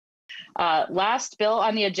Last bill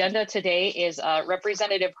on the agenda today is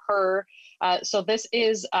Representative Herr. So this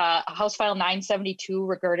is House File 972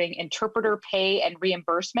 regarding interpreter pay and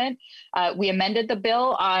reimbursement. We amended the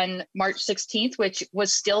bill on March 16th, which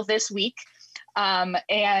was still this week, and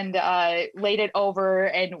laid it over,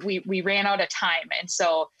 and we ran out of time. And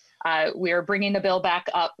so we are bringing the bill back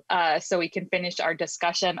up so we can finish our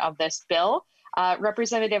discussion of this bill.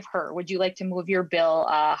 Representative Herr, would you like to move your bill,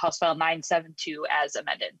 House File 972, as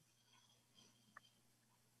amended?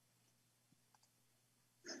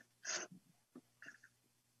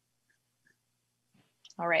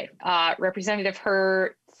 All right, Representative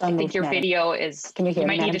Herr, I think your video is, you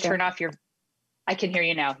might need to turn off your, I can hear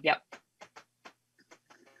you now, yep.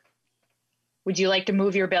 Would you like to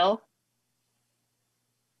move your bill?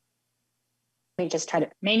 Let me just try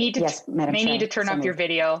to, may need to, yes, Madam Chair, need to turn off your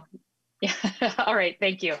video. Yeah, all right,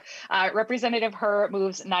 thank you. Representative Herr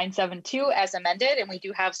moves 972 as amended, and we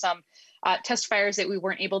do have some testifiers that we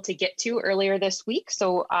weren't able to get to earlier this week.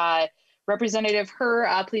 So Representative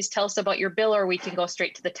Herr, please tell us about your bill, or we can go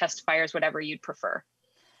straight to the testifiers, whatever you'd prefer.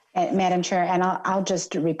 Madam Chair, and I'll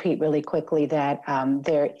just repeat really quickly that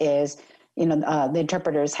there is, the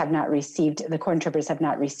interpreters have not received, the court interpreters have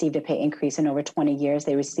not received a pay increase in over 20 years.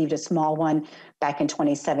 They received a small one back in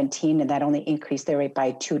 2017, and that only increased their rate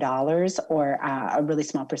by $2, or a really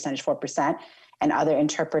small percentage, 4%. And other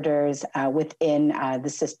interpreters within the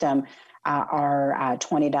system are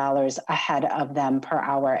 $20 ahead of them per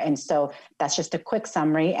hour. And so that's just a quick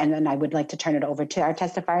summary. And then I would like to turn it over to our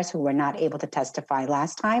testifiers who were not able to testify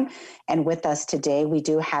last time. And with us today, we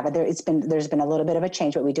do have, there's been a little bit of a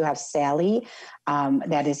change, but we do have Sally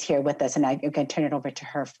that is here with us. And I can turn it over to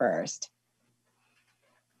her first.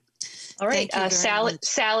 All right,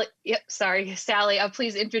 Sally, yep, sorry, Sally,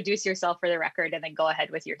 please introduce yourself for the record and then go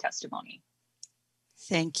ahead with your testimony.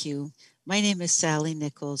 Thank you. My name is Sally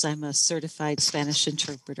Nichols. I'm a certified Spanish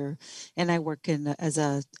interpreter, and I work as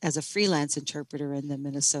a freelance interpreter in the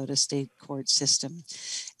Minnesota State Court system.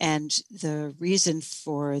 And the reason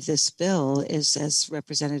for this bill is, as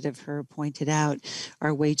Representative Herr pointed out,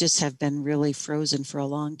 our wages have been really frozen for a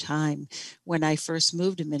long time. When I first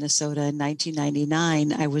moved to Minnesota in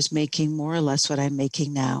 1999, I was making more or less what I'm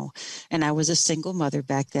making now. And I was a single mother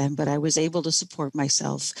back then, but I was able to support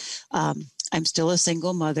myself. I'm still a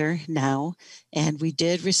single mother now, and we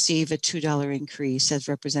did receive a $2 increase, as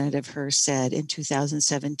Representative Herr said, in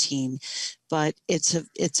 2017, but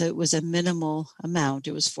it was a minimal amount.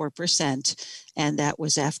 It was 4%, and that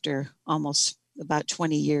was after almost about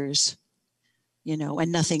 20 years,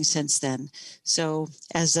 and nothing since then. So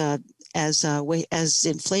as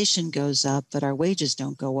inflation goes up, but our wages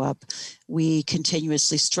don't go up, we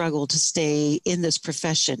continuously struggle to stay in this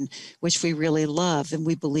profession, which we really love, and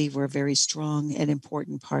we believe we're a very strong and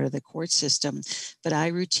important part of the court system. But I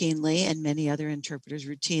routinely, and many other interpreters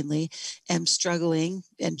routinely, am struggling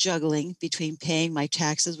and juggling between paying my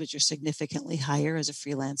taxes, which are significantly higher as a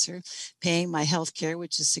freelancer, paying my health care,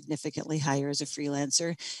 which is significantly higher as a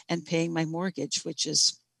freelancer, and paying my mortgage, which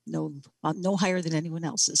is no higher than anyone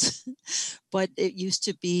else's. But it used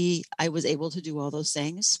to be I was able to do all those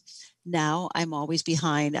things. Now I'm always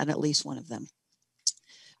behind on at least one of them,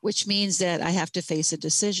 which means that I have to face a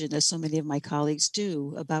decision, as so many of my colleagues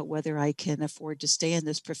do, about whether I can afford to stay in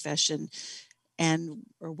this profession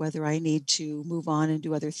or whether I need to move on and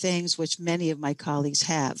do other things, which many of my colleagues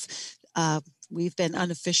have. We've been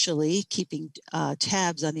unofficially keeping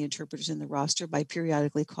tabs on the interpreters in the roster by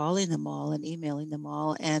periodically calling them all and emailing them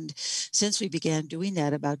all. And since we began doing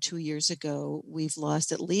that about 2 years ago, we've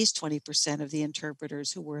lost at least 20% of the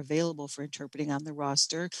interpreters who were available for interpreting on the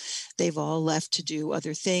roster. They've all left to do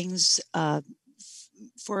other things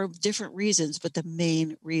for different reasons, but the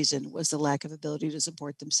main reason was the lack of ability to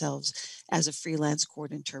support themselves as a freelance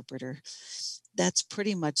court interpreter. That's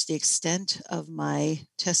pretty much the extent of my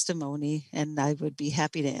testimony, and I would be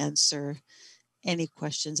happy to answer any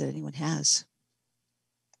questions that anyone has.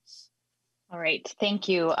 All right, thank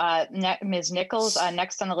you, Ms. Nichols.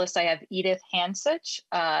 Next on the list, I have Edith Hansich.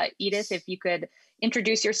 Edith, if you could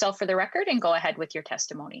introduce yourself for the record and go ahead with your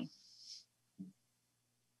testimony.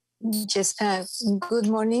 Yes, good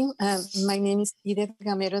morning. My name is Edith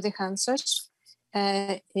Gamero de Hansich,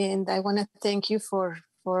 and I want to thank you for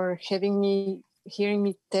hearing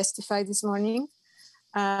me testify this morning.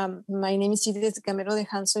 My name is Edith Gamero de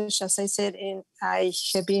Hansich, as I said, and I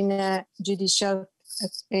have been a judicial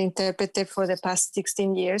interpreter for the past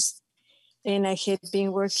 16 years, and I have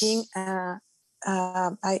been working. I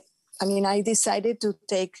decided to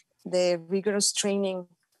take the rigorous training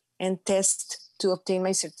and test to obtain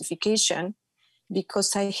my certification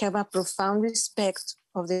because I have a profound respect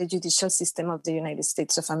of the judicial system of the United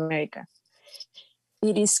States of America.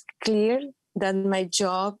 It is clear that my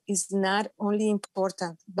job is not only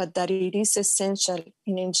important, but that it is essential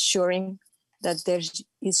in ensuring that there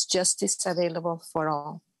is justice available for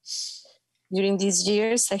all. During these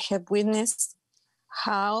years, I have witnessed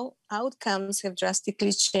how outcomes have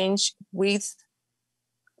drastically changed with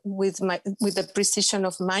the precision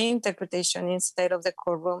of my interpretation inside of the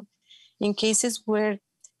courtroom in cases where,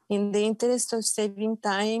 in the interest of saving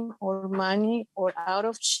time or money or out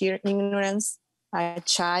of sheer ignorance, a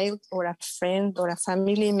child or a friend or a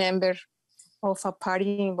family member of a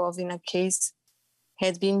party involved in a case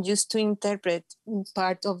had been used to interpret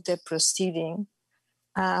part of the proceeding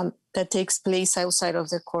that takes place outside of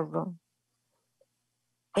the courtroom.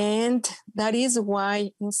 And that is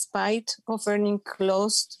why, in spite of earning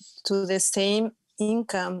close to the same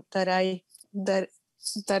income that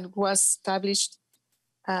was established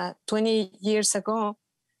 20 years ago,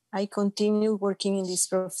 I continue working in this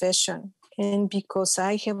profession. And because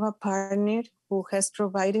I have a partner who has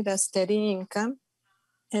provided a steady income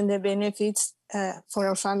and the benefits for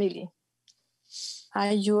our family,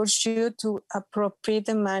 I urge you to appropriate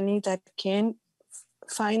the money that can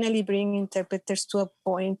finally bring interpreters to a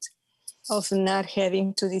point of not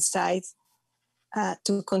having to decide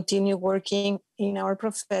to continue working in our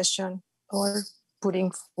profession or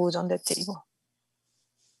putting food on the table.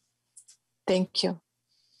 Thank you.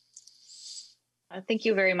 Thank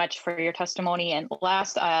you very much for your testimony. And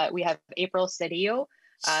last, we have April Cedillo.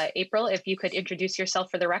 April, if you could introduce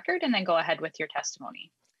yourself for the record and then go ahead with your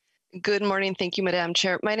testimony. Good morning. Thank you, Madam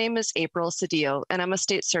Chair. My name is April Cedillo, and I'm a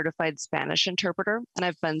state certified Spanish interpreter, and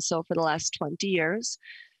I've been so for the last 20 years.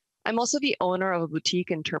 I'm also the owner of a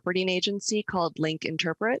boutique interpreting agency called Link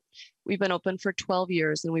Interpret. We've been open for 12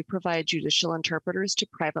 years, and we provide judicial interpreters to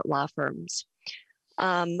private law firms.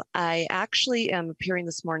 I actually am appearing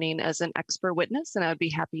this morning as an expert witness, and I would be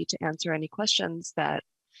happy to answer any questions that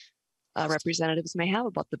representatives may have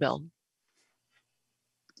about the bill.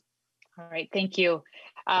 All right, thank you.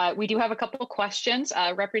 We do have a couple of questions.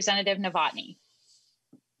 Representative Novotny.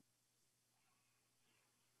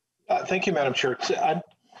 Thank you, Madam Chair.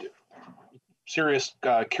 Serious,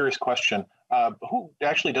 curious question. Who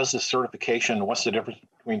actually does this certification? What's the difference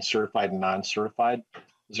between certified and non-certified?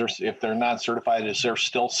 If they're not certified, is there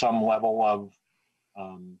still some level of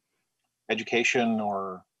education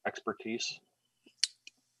or expertise?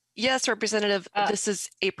 Yes, Representative. This is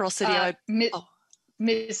April Cedillo.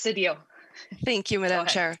 Ms. Cedillo. Thank you, Madam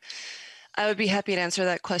Chair. I would be happy to answer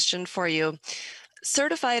that question for you.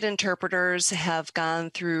 Certified interpreters have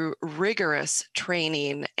gone through rigorous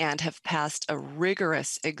training and have passed a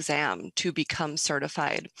rigorous exam to become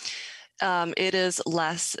certified. It is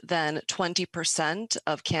less than 20%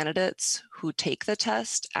 of candidates who take the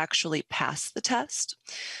test actually pass the test.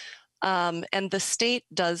 And the state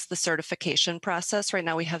does the certification process. Right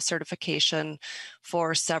now we have certification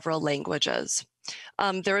for several languages.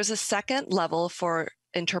 There is a second level for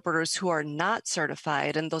interpreters who are not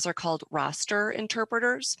certified, and those are called roster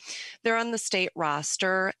interpreters. They're on the state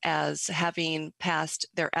roster as having passed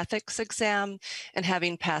their ethics exam and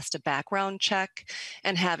having passed a background check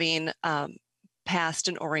and having passed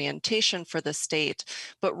an orientation for the state,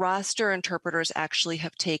 but roster interpreters actually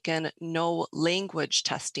have taken no language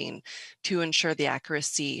testing to ensure the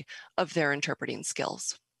accuracy of their interpreting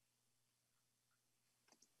skills.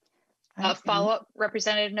 Follow-up,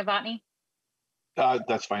 Representative Novotny?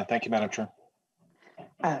 That's fine. Thank you, Madam Chair.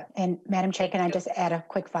 And Madam Chair, can I just add a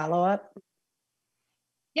quick follow-up?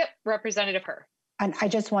 Yep, Representative Herr. And I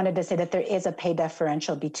just wanted to say that there is a pay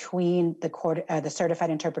differential between the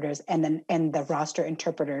certified interpreters and the roster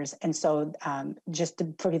interpreters. And so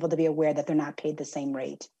for people to be aware that they're not paid the same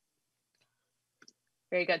rate.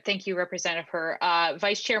 Very good. Thank you, Representative Herr.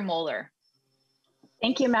 Vice Chair Moeller.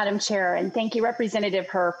 Thank you, Madam Chair, and thank you, Representative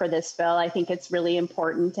Herr, for this bill. I think it's really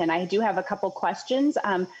important, and I do have a couple questions.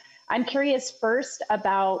 I'm curious first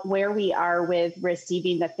about where we are with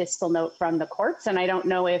receiving the fiscal note from the courts, and I don't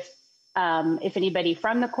know if anybody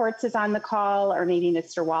from the courts is on the call, or maybe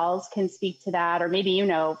Mr. Walls can speak to that, or maybe you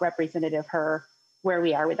know, Representative Herr, where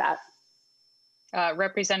we are with that.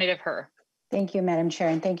 Representative Herr. Thank you, Madam Chair,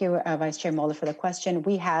 and thank you, Vice Chair Mulder, for the question.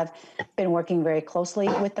 We have been working very closely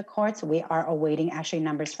with the courts. We are awaiting actually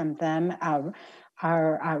numbers from them.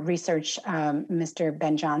 Our research, Mr.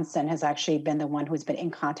 Ben Johnson, has actually been the one who's been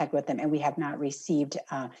in contact with them, and we have not received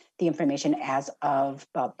the information as of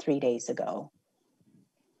about 3 days ago.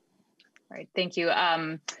 All right, thank you.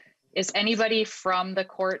 Is anybody from the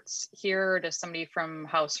courts here, or does somebody from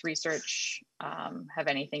House Research have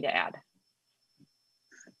anything to add?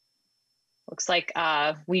 Looks like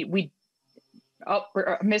Oh,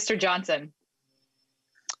 Mr. Johnson.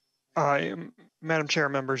 Madam Chair,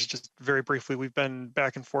 members, just very briefly, we've been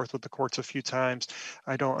back and forth with the courts a few times.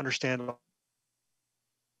 I don't understand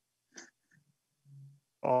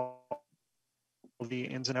all the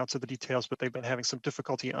ins and outs of the details, but they've been having some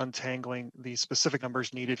difficulty untangling the specific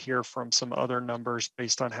numbers needed here from some other numbers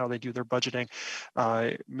based on how they do their budgeting.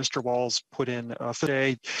 Mr. Walls put in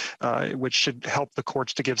today, which should help the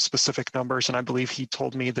courts to give specific numbers, and I believe he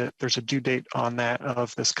told me that there's a due date on that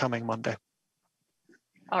of this coming Monday.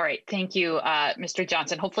 All right, thank you, Mr.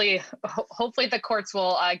 Johnson. Hopefully the courts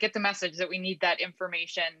will get the message that we need that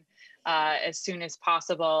information as soon as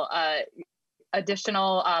possible.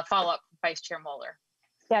 Additional follow-up, Vice Chair Moeller.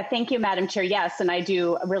 Yeah, thank you, Madam Chair. Yes, and I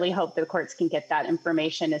do really hope the courts can get that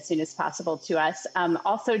information as soon as possible to us.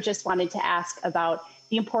 Also, just wanted to ask about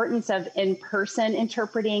the importance of in-person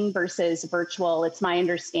interpreting versus virtual. It's my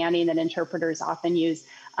understanding that interpreters often use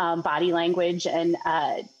body language and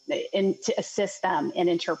to assist them in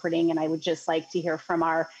interpreting, and I would just like to hear from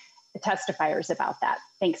our testifiers about that.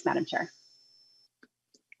 Thanks, Madam Chair.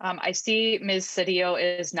 I see Ms. Cedillo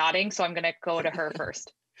is nodding, so I'm going to go to her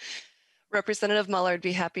first. Representative Muller, I'd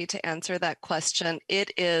be happy to answer that question.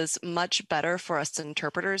 It is much better for us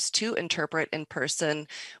interpreters to interpret in person.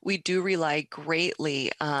 We do rely greatly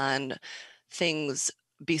on things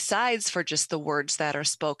besides for just the words that are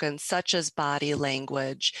spoken, such as body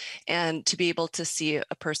language, and to be able to see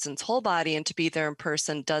a person's whole body and to be there in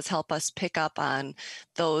person does help us pick up on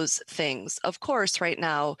those things. Of course, right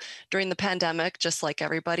now, during the pandemic, just like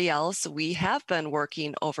everybody else, we have been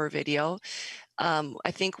working over video. I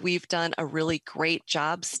think we've done a really great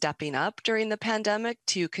job stepping up during the pandemic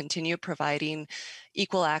to continue providing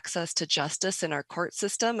equal access to justice in our court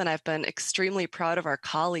system. And I've been extremely proud of our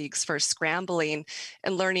colleagues for scrambling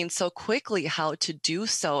and learning so quickly how to do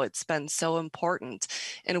so. It's been so important.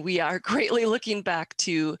 And we are greatly looking back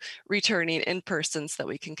to returning in person so that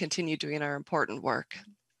we can continue doing our important work.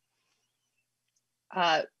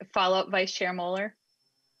 Follow-up, Vice Chair Moeller.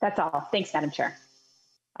 That's all. Thanks, Madam Chair.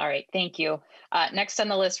 All right, thank you. Next on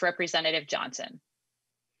the list, Representative Johnson.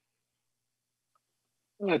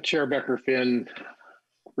 Chair Becker-Finn,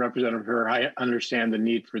 Representative Herr, I understand the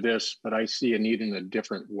need for this, but I see a need in a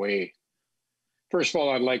different way. First of all,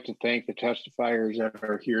 I'd like to thank the testifiers that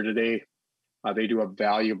are here today. They do a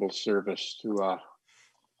valuable service to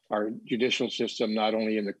our judicial system, not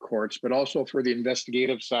only in the courts, but also for the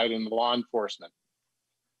investigative side and the law enforcement.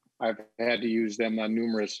 I've had to use them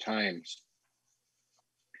numerous times.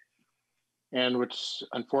 And which,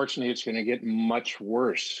 unfortunately, it's going to get much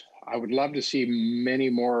worse. I would love to see many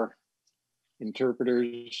more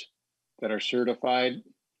interpreters that are certified.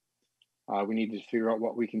 We need to figure out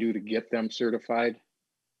what we can do to get them certified.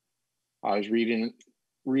 I was reading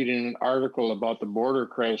an article about the border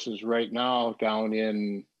crisis right now down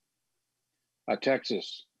in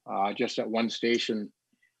Texas. Just at one station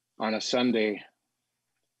on a Sunday,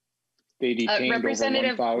 they detained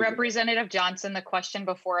Representative Johnson, the question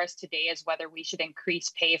before us today is whether we should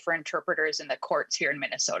increase pay for interpreters in the courts here in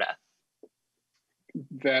Minnesota.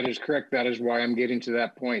 That is correct. That is why I'm getting to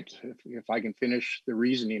that point. If I can finish the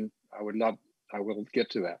reasoning, I will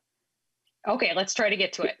get to that. Okay, let's try to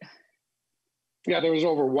get to it. Yeah, there was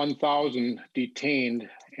over 1,000 detained,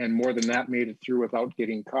 and more than that made it through without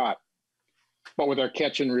getting caught. But with our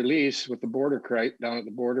catch and release, with the border down at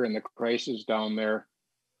the border and the crisis down there,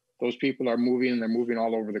 those people are moving, and they're moving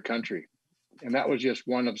all over the country. And that was just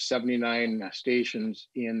one of 79 stations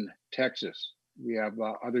in Texas. We have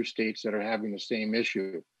other states that are having the same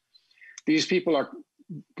issue. These people are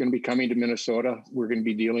going to be coming to Minnesota. We're going to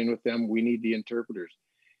be dealing with them. We need the interpreters.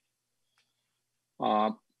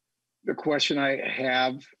 The question I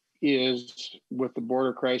have is, with the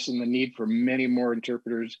border crisis and the need for many more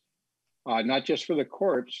interpreters, not just for the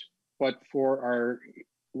courts, but for our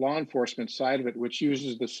law enforcement side of it, which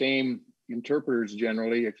uses the same interpreters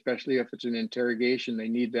generally, especially if it's an interrogation, they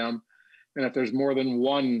need them. And if there's more than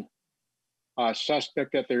one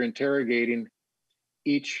suspect that they're interrogating,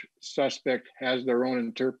 each suspect has their own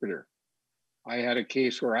interpreter. I had a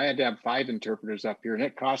case where I had to have 5 interpreters up here, and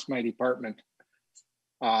it cost my department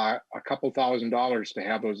a couple $1,000s to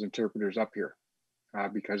have those interpreters up here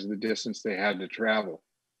because of the distance they had to travel.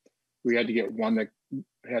 We had to get one that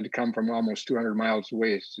had to come from almost 200 miles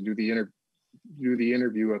away to do the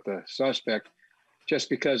interview with the suspect, just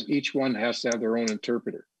because each one has to have their own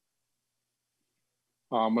interpreter.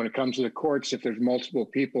 When it comes to the courts, if there's multiple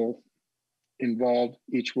people involved,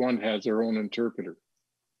 each one has their own interpreter.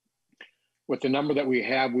 With the number that we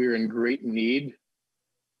have, we're in great need.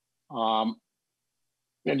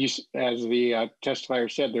 And you, as the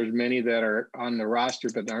testifier said, there's many that are on the roster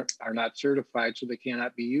but are not certified, so they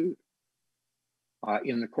cannot be used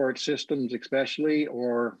in the court systems, especially,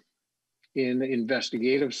 or in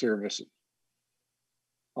investigative services.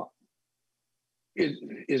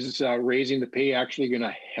 Is raising the pay actually going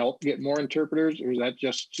to help get more interpreters, or is that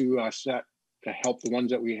just to help the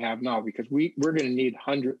ones that we have now? Because we're going to need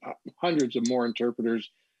hundreds of more interpreters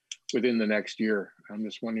within the next year. I'm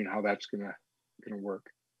just wondering how that's going to work.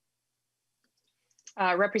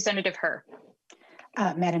 Representative Herr.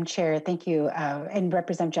 Madam Chair, thank you. And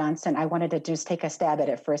Representative Johnson, I wanted to just take a stab at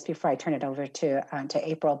it first before I turn it over to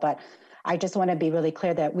April, but I just want to be really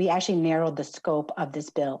clear that we actually narrowed the scope of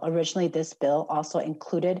this bill. Originally, this bill also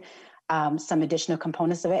included some additional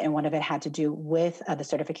components of it, and one of it had to do with the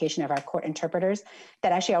certification of our court interpreters,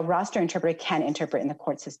 that actually a roster interpreter can interpret in the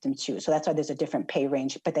court system too. So that's why there's a different pay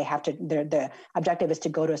range, but they have to, the objective is to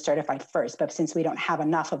go to a certified first, but since we don't have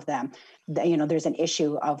enough of them, there's an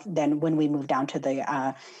issue of then when we move down to the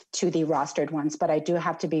rostered ones. But I do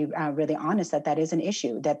have to be really honest that is an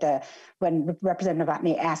issue, that when Representative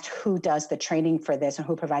Otney asked who does the training for this and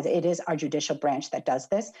who provides it, it is our judicial branch that does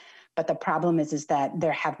this. But the problem is that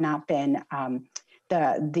there have not been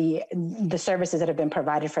the services that have been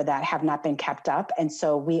provided for that have not been kept up. And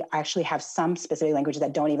so we actually have some specific languages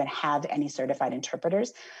that don't even have any certified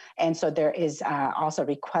interpreters. And so there is also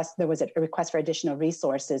there was a request for additional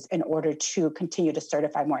resources in order to continue to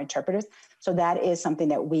certify more interpreters. So that is something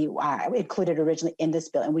that we included originally in this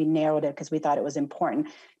bill, and we narrowed it because we thought it was important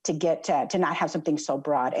to get to not have something so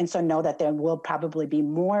broad. And so know that there will probably be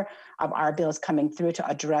more of our bills coming through to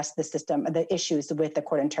address the system, the issues with the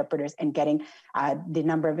court interpreters and getting the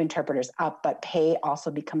number of interpreters up, but pay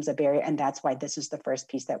also becomes a barrier. And that's why this is the first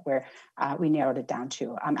piece that we narrowed it down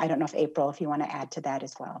to. I don't know if April, if you want to add to that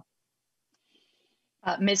as well.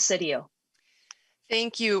 Ms. Cedillo.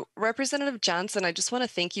 Thank you. Representative Johnson, I just want to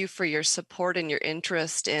thank you for your support and your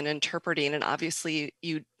interest in interpreting. And obviously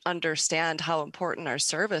you understand how important our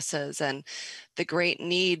service is and the great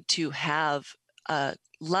need to have a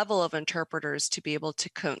level of interpreters to be able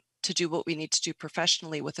to do what we need to do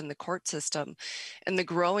professionally within the court system and the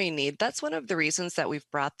growing need. That's one of the reasons that we've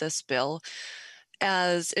brought this bill.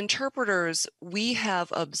 As interpreters, we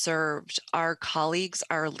have observed our colleagues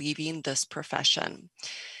are leaving this profession.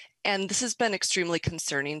 And this has been extremely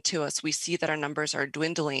concerning to us. We see that our numbers are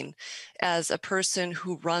dwindling. As a person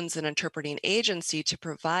who runs an interpreting agency to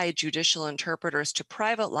provide judicial interpreters to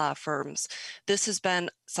private law firms, this has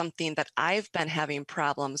been something that I've been having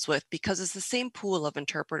problems with because it's the same pool of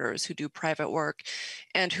interpreters who do private work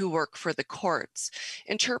and who work for the courts.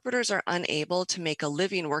 Interpreters are unable to make a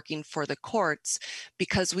living working for the courts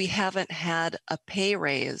because we haven't had a pay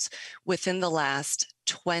raise within the last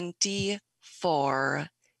 24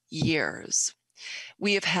 years.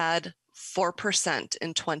 We have had 4%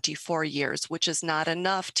 in 24 years, which is not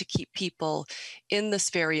enough to keep people in this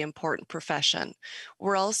very important profession.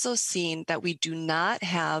 We're also seeing that we do not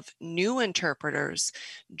have new interpreters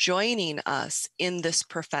joining us in this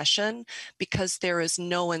profession because there is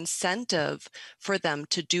no incentive for them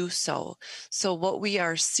to do so. So what we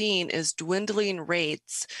are seeing is dwindling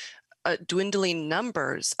rates, dwindling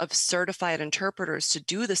numbers of certified interpreters to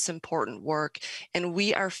do this important work. And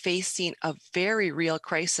we are facing a very real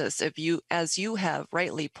crisis. As you have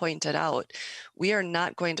rightly pointed out, we are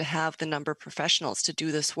not going to have the number of professionals to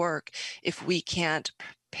do this work if we can't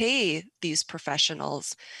pay these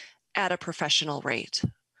professionals at a professional rate.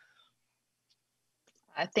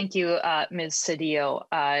 Thank you, Ms. Cedillo.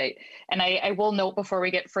 And I will note before we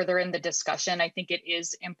get further in the discussion, I think it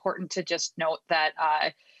is important to just note that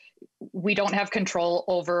we don't have control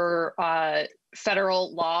over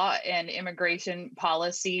federal law and immigration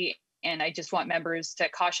policy. And I just want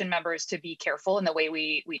caution members to be careful in the way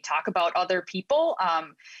we talk about other people.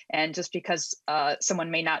 And just because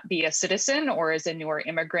someone may not be a citizen or is a newer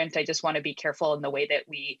immigrant, I just want to be careful in the way that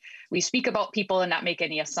we speak about people and not make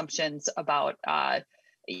any assumptions about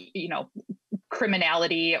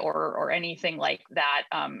criminality or anything like that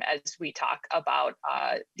as we talk about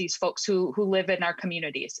these folks who live in our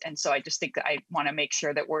communities. And so I just think that I want to make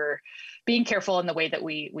sure that we're being careful in the way that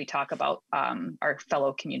we talk about our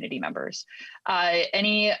fellow community members.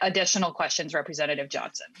 Any additional questions, Representative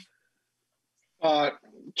Johnson?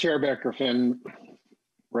 Chair Becker-Finn,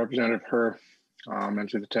 Representative Herr, and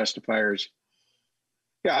to the testifiers.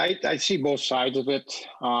 Yeah, I see both sides of it.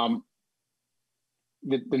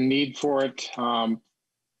 The need for it.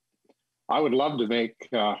 I would love to make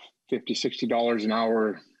 $50, $60 an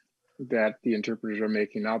hour that the interpreters are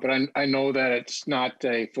making now, but I know that it's not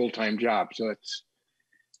a full-time job, so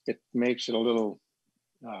it makes it a little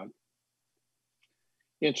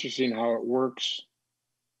interesting how it works.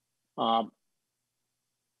 But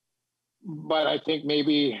I think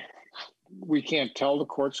maybe we can't tell the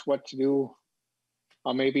courts what to do.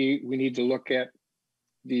 Maybe we need to look at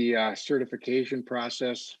the certification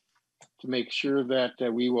process to make sure that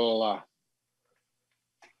we will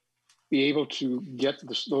be able to get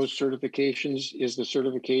those certifications. Is the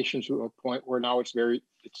certification to a point where now it's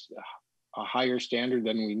a higher standard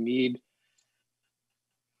than we need?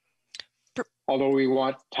 Although we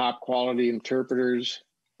want top quality interpreters,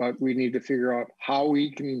 but we need to figure out how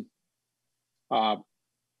we can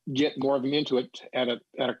get more of them into it at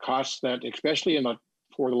a cost that, especially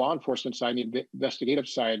for the law enforcement side, the investigative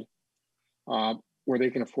side, where they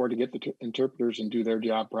can afford to get the interpreters and do their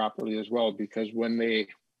job properly as well. Because when they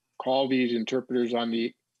call these interpreters on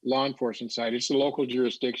the law enforcement side, it's the local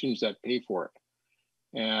jurisdictions that pay for it.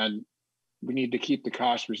 And we need to keep the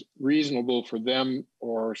cost reasonable for them,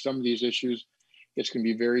 or some of these issues, it's going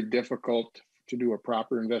to be very difficult to do a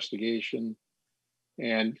proper investigation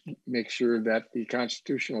and make sure that the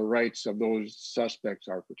constitutional rights of those suspects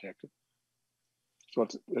are protected. So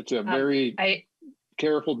it's a very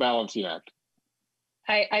careful balancing act.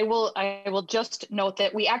 I will just note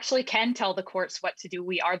that we actually can tell the courts what to do.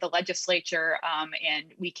 We are the legislature,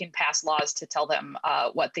 and we can pass laws to tell them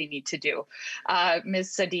what they need to do.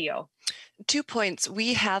 Ms. Cedillo. 2 points.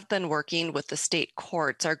 We have been working with the state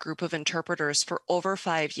courts, our group of interpreters, for over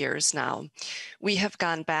 5 years now. We have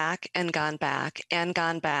gone back and gone back and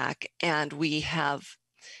gone back, and we have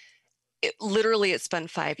literally, it's been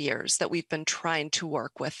 5 years that we've been trying to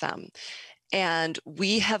work with them. And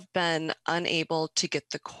we have been unable to get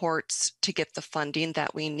the courts to get the funding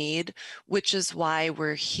that we need, which is why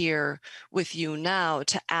we're here with you now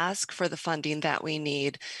to ask for the funding that we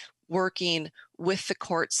need, working with the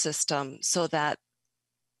court system so that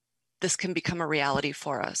this can become a reality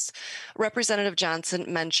for us. Representative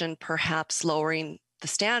Johnson mentioned perhaps lowering the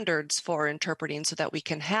standards for interpreting so that we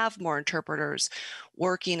can have more interpreters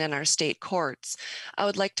working in our state courts. I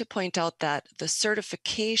would like to point out that the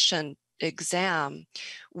certification exam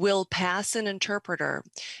will pass an interpreter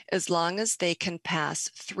as long as they can pass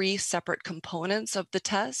 3 separate components of the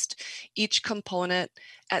test, each component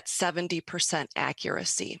at 70%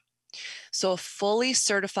 accuracy. So a fully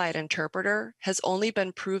certified interpreter has only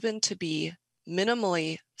been proven to be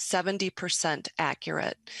minimally 70%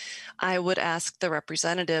 accurate. I would ask the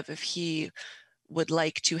representative if he would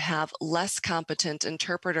like to have less competent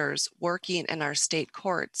interpreters working in our state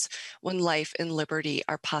courts when life and liberty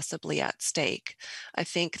are possibly at stake. I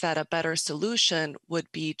think that a better solution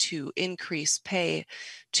would be to increase pay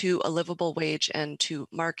to a livable wage and to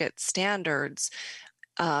market standards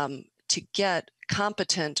to get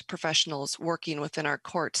competent professionals working within our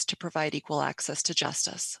courts to provide equal access to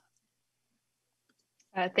justice.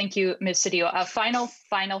 Thank you, Ms. Cedillo. A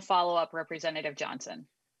final follow-up, Representative Johnson.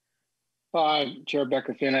 Chair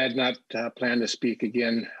Becker-Finn, I had not planned to speak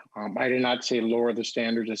again. I did not say lower the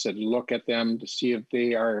standards. I said look at them to see if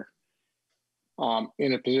they are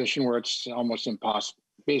in a position where it's almost impossible,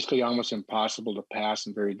 basically almost impossible to pass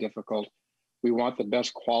and very difficult. We want the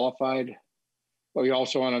best qualified, but we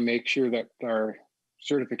also want to make sure that our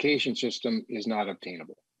certification system is not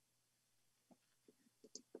obtainable.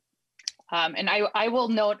 And I will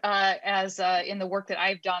note, as in the work that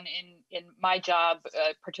I've done in my job,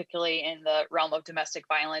 particularly in the realm of domestic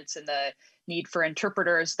violence and the need for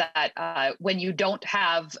interpreters, that when you don't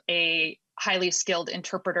have a highly skilled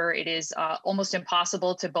interpreter, it is almost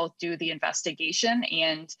impossible to both do the investigation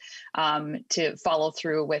and to follow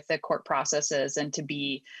through with the court processes, and to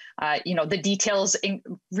be, the details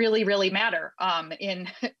really matter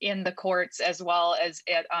in the courts as well as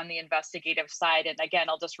on the investigative side. And again,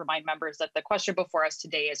 I'll just remind members that the question before us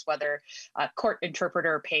today is whether court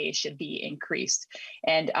interpreter pay should be increased.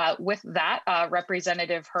 And with that,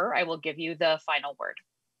 Representative Herr, I will give you the final word.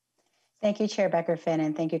 Thank you, Chair Becker-Finn,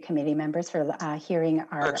 and thank you, committee members, for hearing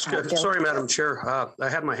our bill. Sorry, Madam Chair. I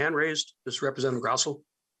had my hand raised. This is Representative Grossel.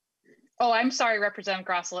 Oh, I'm sorry, Representative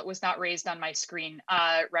Grossel. It was not raised on my screen.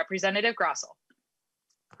 Representative Grossel.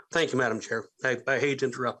 Thank you, Madam Chair. I hate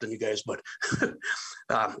interrupting you guys, but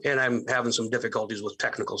and I'm having some difficulties with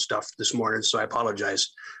technical stuff this morning, so I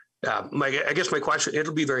apologize. I guess my question,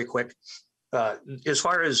 it'll be very quick. As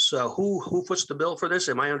far as who foots the bill for this,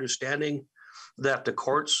 am I understanding that the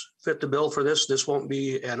courts fit the bill for this? This won't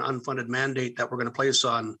be an unfunded mandate that we're going to place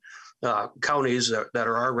on counties that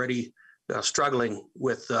are already struggling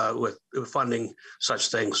with funding such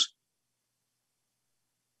things.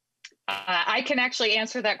 I can actually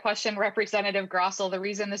answer that question, Representative Grossel. The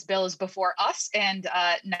reason this bill is before us and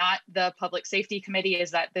not the Public Safety Committee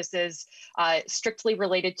is that this is strictly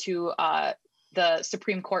related to the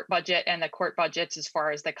Supreme Court budget and the court budgets as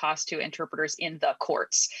far as the cost to interpreters in the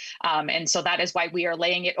courts. And so that is why we are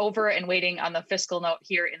laying it over and waiting on the fiscal note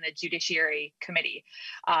here in the Judiciary Committee.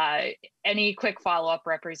 Any quick follow-up,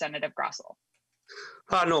 Representative Grossell?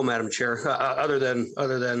 No, Madam Chair. Other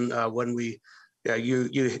than when we,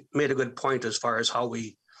 you made a good point as far as how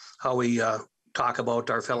we talk about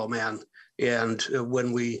our fellow man, and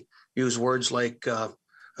when we use words like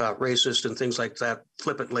racist and things like that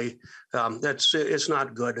flippantly, it's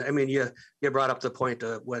not good. I mean, you brought up the point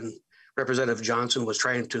when Representative Johnson was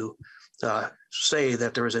trying to say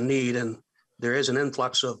that there is a need and there is an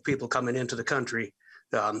influx of people coming into the country.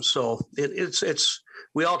 So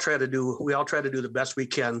we all try to do the best we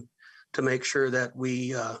can to make sure that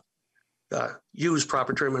we use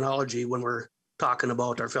proper terminology when we're talking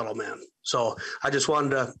about our fellow man. So I just wanted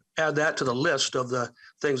to add that to the list of the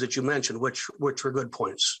things that you mentioned, which were good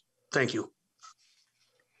points. Thank you.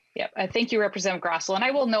 Yeah, thank you, Representative Grossell. And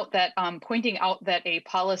I will note that pointing out that a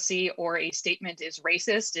policy or a statement is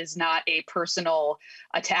racist is not a personal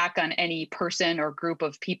attack on any person or group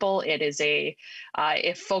of people. It is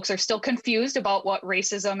if folks are still confused about what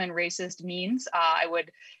racism and racist means, I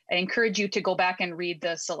would encourage you to go back and read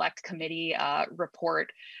the Select Committee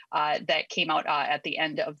report that came out at the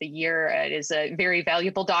end of the year. It is a very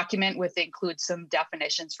valuable document includes some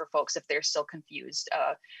definitions for folks if they're still confused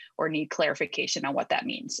or need clarification on what that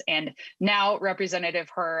means. And now, Representative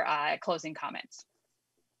Herr, closing comments.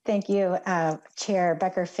 Thank you, Chair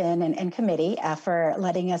Becker-Finn and committee for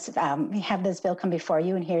letting us have this bill come before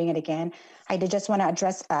you and hearing it again. I did just want to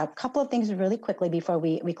address a couple of things really quickly before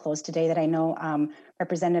we close today that I know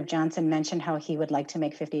Representative Johnson mentioned how he would like to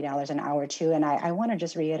make $50 an hour too. And I want to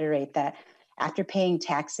just reiterate that after paying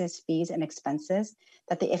taxes, fees, and expenses,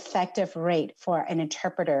 that the effective rate for an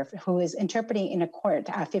interpreter who is interpreting in a court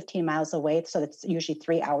 15 miles away, so that's usually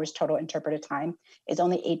 3 hours total interpreter time, is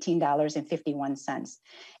only $18.51.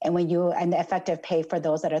 And the effective pay for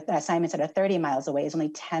those that are assignments that are 30 miles away is only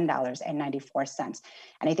 $10.94.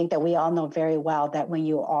 And I think that we all know very well that when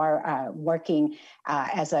you are working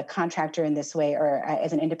as a contractor in this way or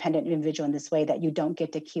as an independent individual in this way, that you don't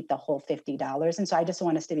get to keep the whole $50. And so I just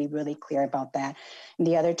want us to be really clear about that. And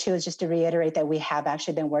the other two is just to reiterate that we have actually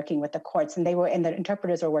been working with the courts, and the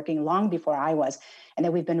interpreters were working long before I was, and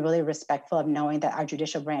that we've been really respectful of knowing that our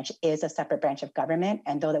judicial branch is a separate branch of government,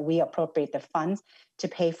 and though that we appropriate the funds to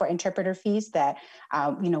pay for interpreter fees, that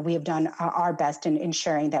we have done our best in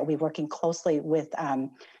ensuring that we're working closely with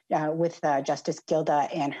Justice Gilda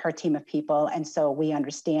and her team of people. And so we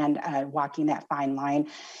understand walking that fine line.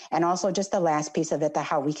 And also just the last piece of it,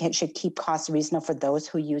 how we should keep costs reasonable for those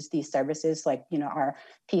who use these services, like, our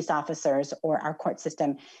peace officers or our court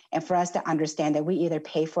system. And for us to understand that we either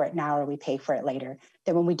pay for it now or we pay for it later.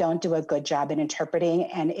 That when we don't do a good job in interpreting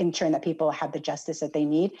and ensuring that people have the justice that they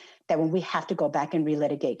need, that when we have to go back and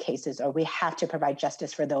relitigate cases, or we have to provide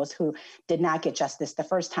justice for those who did not get justice the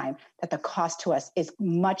first time, that the cost to us is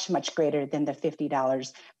much, much greater than the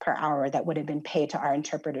 $50 per hour that would have been paid to our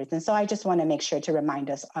interpreters. And so I just want to make sure to remind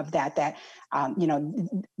us of that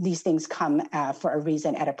these things come for a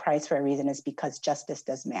reason, at a price for a reason, is because justice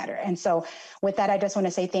does matter. And so with that, I just want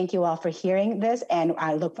to say thank you all for hearing this, and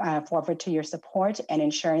I look forward to your support and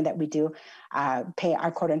ensuring that we do pay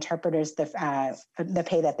our court interpreters the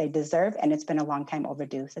pay that they deserve. And it's been a long time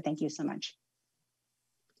overdue. So thank you so much.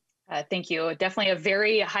 Thank you. Definitely a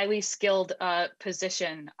very highly skilled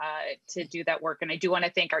position to do that work. And I do want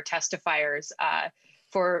to thank our testifiers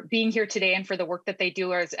for being here today and for the work that they do.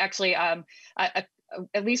 There's actually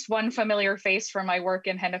at least one familiar face from my work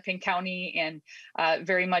in Hennepin County, and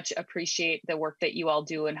very much appreciate the work that you all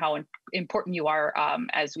do and how important you are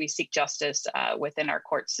as we seek justice within our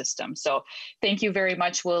court system. So thank you very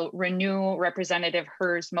much. We'll renew Representative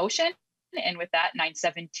Herr's motion. And with that,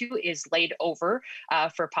 972 is laid over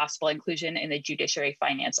for possible inclusion in the Judiciary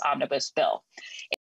Finance Omnibus Bill.